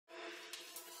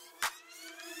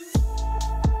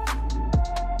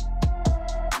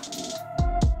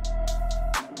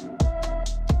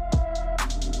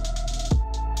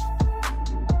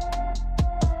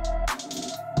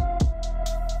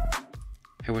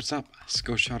what's up?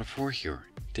 Skillshot4 here.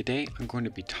 Today I'm going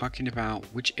to be talking about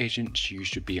which agents you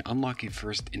should be unlocking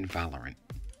first in Valorant.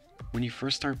 When you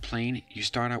first start playing, you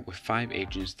start out with 5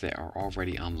 agents that are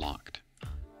already unlocked.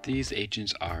 These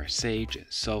agents are Sage,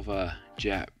 Sova,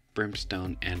 Jet,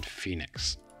 Brimstone, and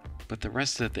Phoenix. But the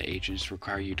rest of the agents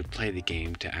require you to play the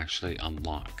game to actually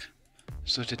unlock.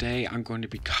 So today I'm going to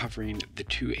be covering the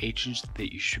 2 agents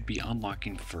that you should be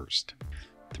unlocking first.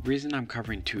 The reason I'm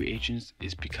covering 2 agents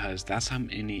is because that's how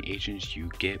many agents you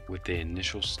get with the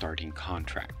initial starting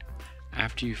contract.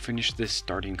 After you finish this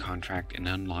starting contract and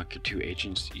unlock your 2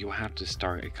 agents, you'll have to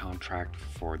start a contract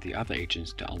for the other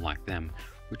agents to unlock them,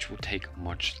 which will take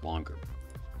much longer.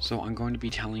 So I'm going to be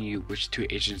telling you which 2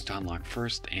 agents to unlock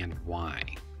first and why.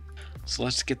 So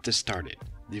let's get this started.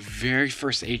 The very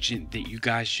first agent that you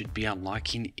guys should be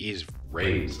unlocking is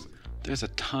Raze. There's a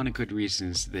ton of good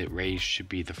reasons that Raze should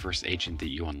be the first agent that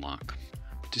you unlock.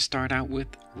 To start out with,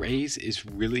 Raze is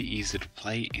really easy to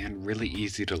play and really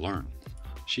easy to learn.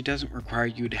 She doesn't require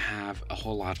you to have a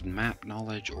whole lot of map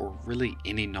knowledge or really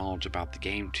any knowledge about the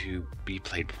game to be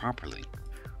played properly.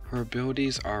 Her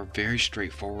abilities are very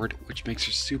straightforward, which makes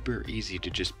her super easy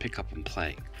to just pick up and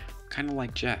play. Kinda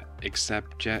like Jet,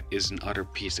 except Jet is an utter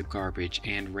piece of garbage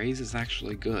and Raze is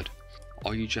actually good.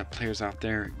 All you Jet players out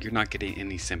there, you're not getting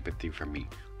any sympathy from me.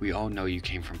 We all know you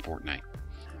came from Fortnite.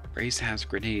 Raze has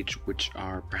grenades, which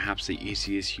are perhaps the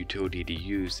easiest utility to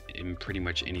use in pretty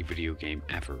much any video game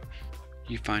ever.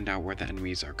 You find out where the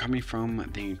enemies are coming from,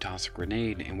 then you toss a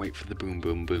grenade and wait for the boom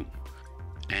boom boom.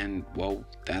 And well,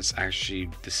 that's actually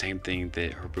the same thing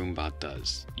that her boombot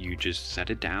does. You just set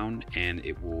it down and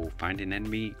it will find an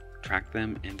enemy, track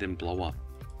them, and then blow up.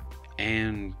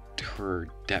 And her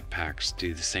det packs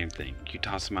do the same thing. You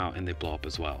toss them out and they blow up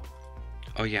as well.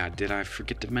 Oh yeah, did I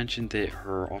forget to mention that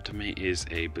her ultimate is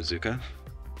a bazooka?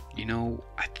 You know,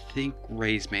 I think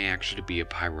Raze may actually be a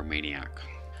pyromaniac.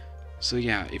 So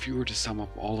yeah, if you were to sum up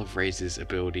all of Raze's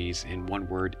abilities in one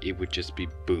word, it would just be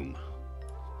boom.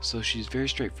 So she's very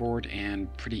straightforward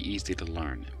and pretty easy to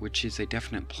learn, which is a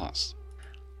definite plus.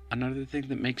 Another thing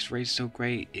that makes Raze so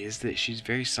great is that she's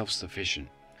very self-sufficient.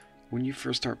 When you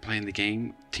first start playing the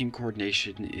game, team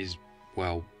coordination is,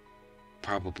 well,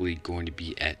 probably going to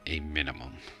be at a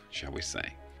minimum, shall we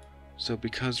say. So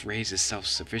because Raze is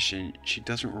self-sufficient, she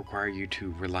doesn't require you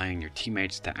to rely on your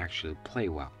teammates to actually play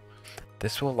well.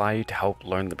 This will allow you to help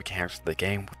learn the mechanics of the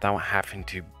game without having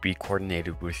to be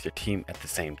coordinated with your team at the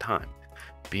same time.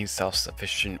 Being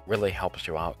self-sufficient really helps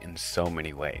you out in so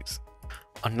many ways.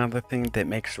 Another thing that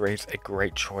makes Raze a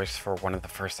great choice for one of the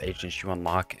first agents you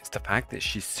unlock is the fact that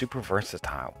she's super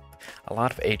versatile. A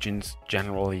lot of agents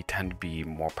generally tend to be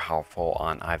more powerful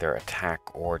on either attack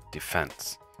or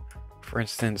defense. For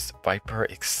instance, Viper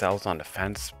excels on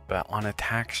defense, but on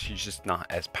attack she's just not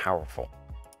as powerful.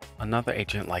 Another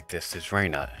agent like this is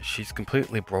Reyna. She's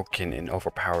completely broken and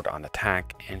overpowered on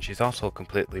attack, and she's also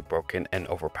completely broken and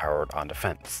overpowered on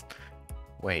defense.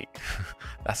 Wait,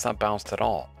 that's not balanced at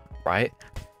all, right?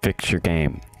 Fix your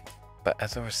game. But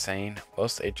as I was saying,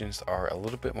 most agents are a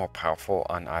little bit more powerful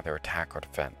on either attack or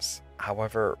defense.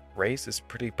 However, Raze is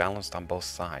pretty balanced on both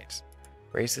sides.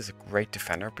 Raze is a great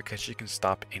defender because she can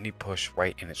stop any push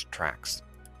right in its tracks.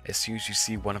 As soon as you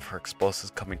see one of her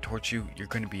explosives coming towards you, you're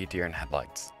going to be a deer in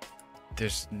headlights.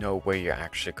 There's no way you're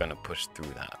actually going to push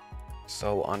through that.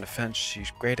 So on defense,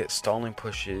 she's great at stalling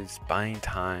pushes, buying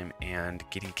time, and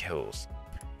getting kills.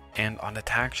 And on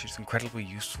attack, she's incredibly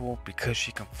useful because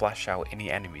she can flush out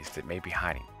any enemies that may be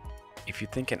hiding. If you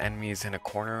think an enemy is in a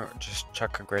corner, just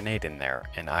chuck a grenade in there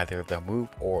and either they'll move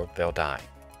or they'll die.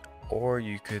 Or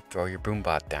you could throw your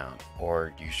boombot down,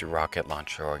 or use your rocket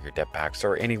launcher or your det packs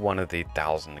or any one of the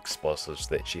 1,000 explosives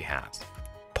that she has.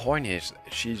 Point is,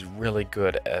 she's really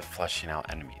good at flushing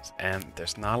out enemies, and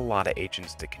there's not a lot of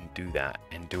agents that can do that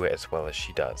and do it as well as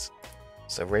she does.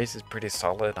 So Raze is pretty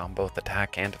solid on both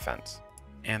attack and defense.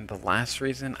 And the last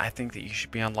reason I think that you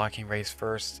should be unlocking Raze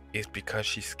first is because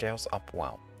she scales up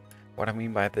well. What I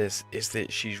mean by this is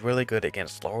that she's really good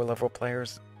against lower level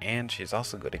players, and she's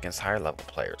also good against higher level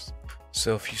players.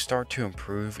 So if you start to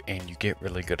improve and you get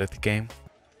really good at the game,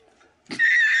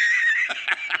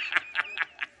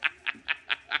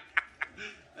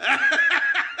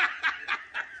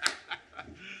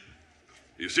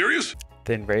 You serious?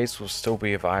 then Raze will still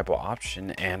be a viable option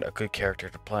and a good character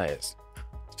to play as.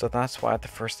 So that's why the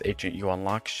first agent you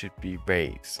unlock should be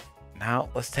Raze. Now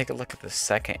let's take a look at the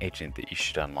second agent that you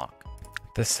should unlock.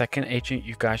 The second agent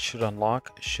you guys should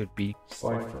unlock should be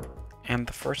Cypher. And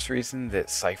the first reason that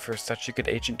Cypher is such a good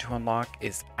agent to unlock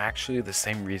is actually the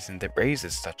same reason that Raze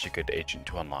is such a good agent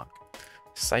to unlock.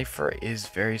 Cypher is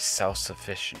very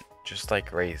self-sufficient. just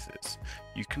like raises.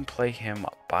 You can play him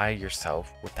by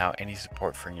yourself without any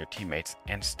support from your teammates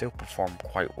and still perform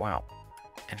quite well.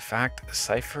 In fact,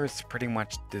 Cypher is pretty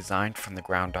much designed from the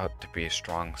ground up to be a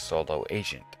strong solo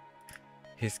agent.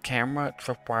 His camera,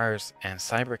 tripwires, and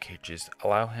cyber cages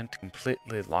allow him to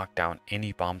completely lock down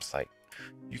any bomb site.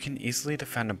 You can easily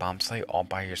defend a bomb site all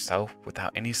by yourself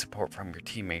without any support from your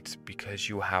teammates because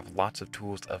you have lots of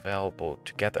tools available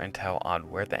to gather intel on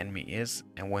where the enemy is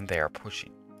and when they are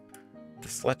pushing.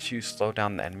 This lets you slow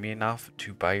down the enemy enough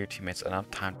to buy your teammates enough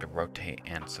time to rotate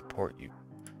and support you.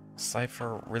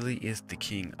 Cypher really is the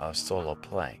king of solo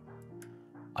play.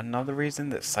 Another reason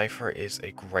that Cypher is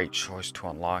a great choice to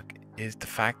unlock is the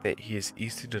fact that he is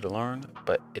easy to learn,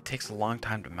 but it takes a long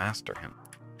time to master him.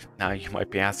 Now you might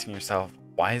be asking yourself,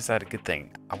 why is that a good thing?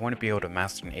 I want to be able to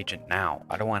master an agent now.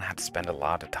 I don't want to have to spend a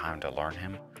lot of time to learn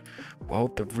him. Well,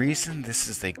 the reason this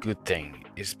is a good thing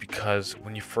is because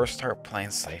when you first start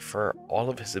playing Cypher, all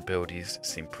of his abilities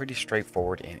seem pretty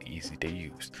straightforward and easy to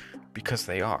use, because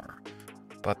they are.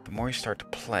 But the more you start to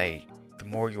play, the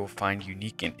more you'll find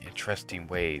unique and interesting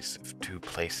ways to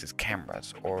place his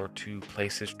cameras, or to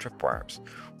place his tripwires,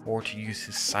 or to use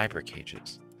his cyber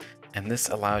cages. And this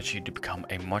allows you to become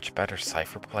a much better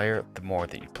Cypher player the more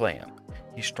that you play him.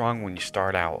 He's strong when you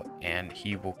start out, and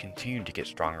he will continue to get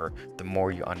stronger the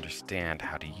more you understand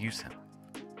how to use him.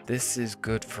 This is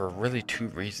good for really two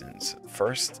reasons.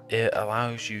 First, it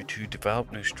allows you to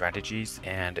develop new strategies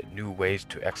and new ways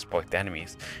to exploit the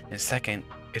enemies. And second,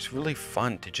 it's really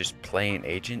fun to just play an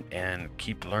agent and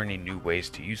keep learning new ways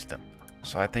to use them.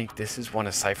 So I think this is one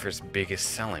of Cypher's biggest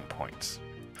selling points.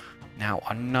 Now,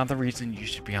 another reason you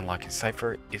should be unlocking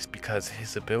Cypher is because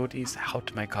his abilities help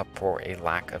to make up for a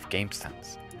lack of game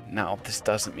sense. Now, this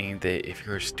doesn't mean that if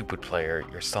you're a stupid player,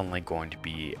 you're suddenly going to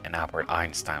be an Albert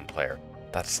Einstein player.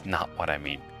 That's not what I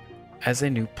mean. As a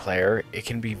new player, it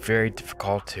can be very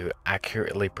difficult to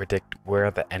accurately predict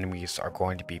where the enemies are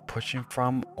going to be pushing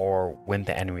from or when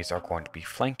the enemies are going to be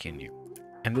flanking you.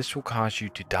 And this will cause you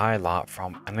to die a lot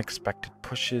from unexpected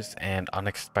pushes and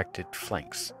unexpected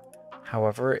flanks.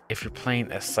 However, if you're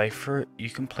playing as Cypher, you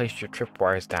can place your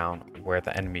tripwires down where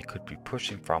the enemy could be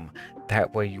pushing from.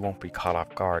 That way you won't be caught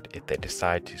off guard if they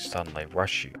decide to suddenly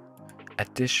rush you.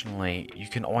 Additionally, you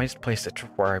can always place a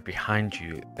tripwire behind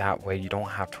you, that way you don't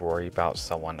have to worry about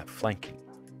someone flanking.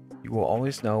 You will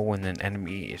always know when an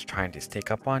enemy is trying to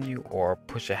sneak up on you or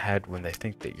push ahead when they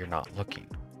think that you're not looking.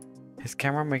 His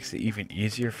camera makes it even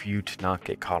easier for you to not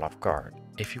get caught off guard.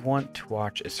 If you want to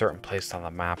watch a certain place on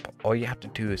the map, all you have to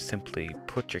do is simply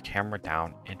put your camera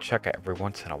down and check it every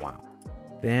once in a while.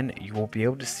 Then you will be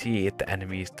able to see if the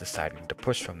enemy is deciding to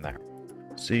push from there.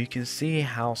 So you can see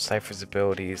how Cypher's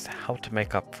abilities help to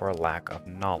make up for a lack of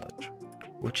knowledge,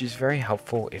 which is very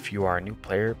helpful if you are a new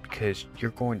player because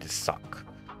you're going to suck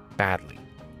badly,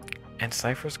 and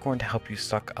Cypher is going to help you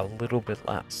suck a little bit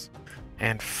less.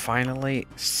 And finally,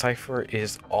 Cypher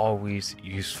is always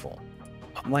useful.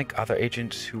 Unlike other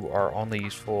agents who are only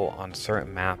useful on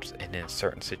certain maps and in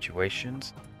certain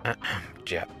situations,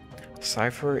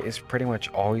 Cypher is pretty much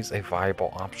always a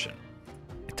viable option.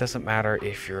 It doesn't matter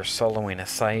if you're soloing a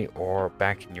site or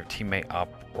backing your teammate up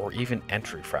or even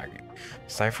entry fragging.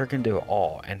 Cypher can do it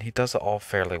all, and he does it all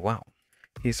fairly well.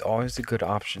 He's always a good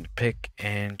option to pick,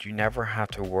 and you never have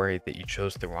to worry that you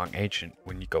chose the wrong agent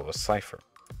when you go with Cypher.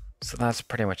 So that's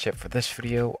pretty much it for this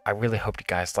video. I really hope you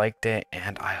guys liked it,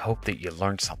 and I hope that you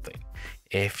learned something.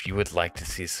 If you would like to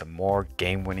see some more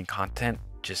game-winning content,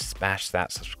 just smash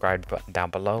that subscribe button down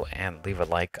below and leave a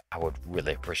like. I would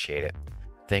really appreciate it.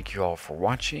 Thank you all for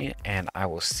watching, and I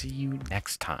will see you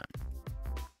next time.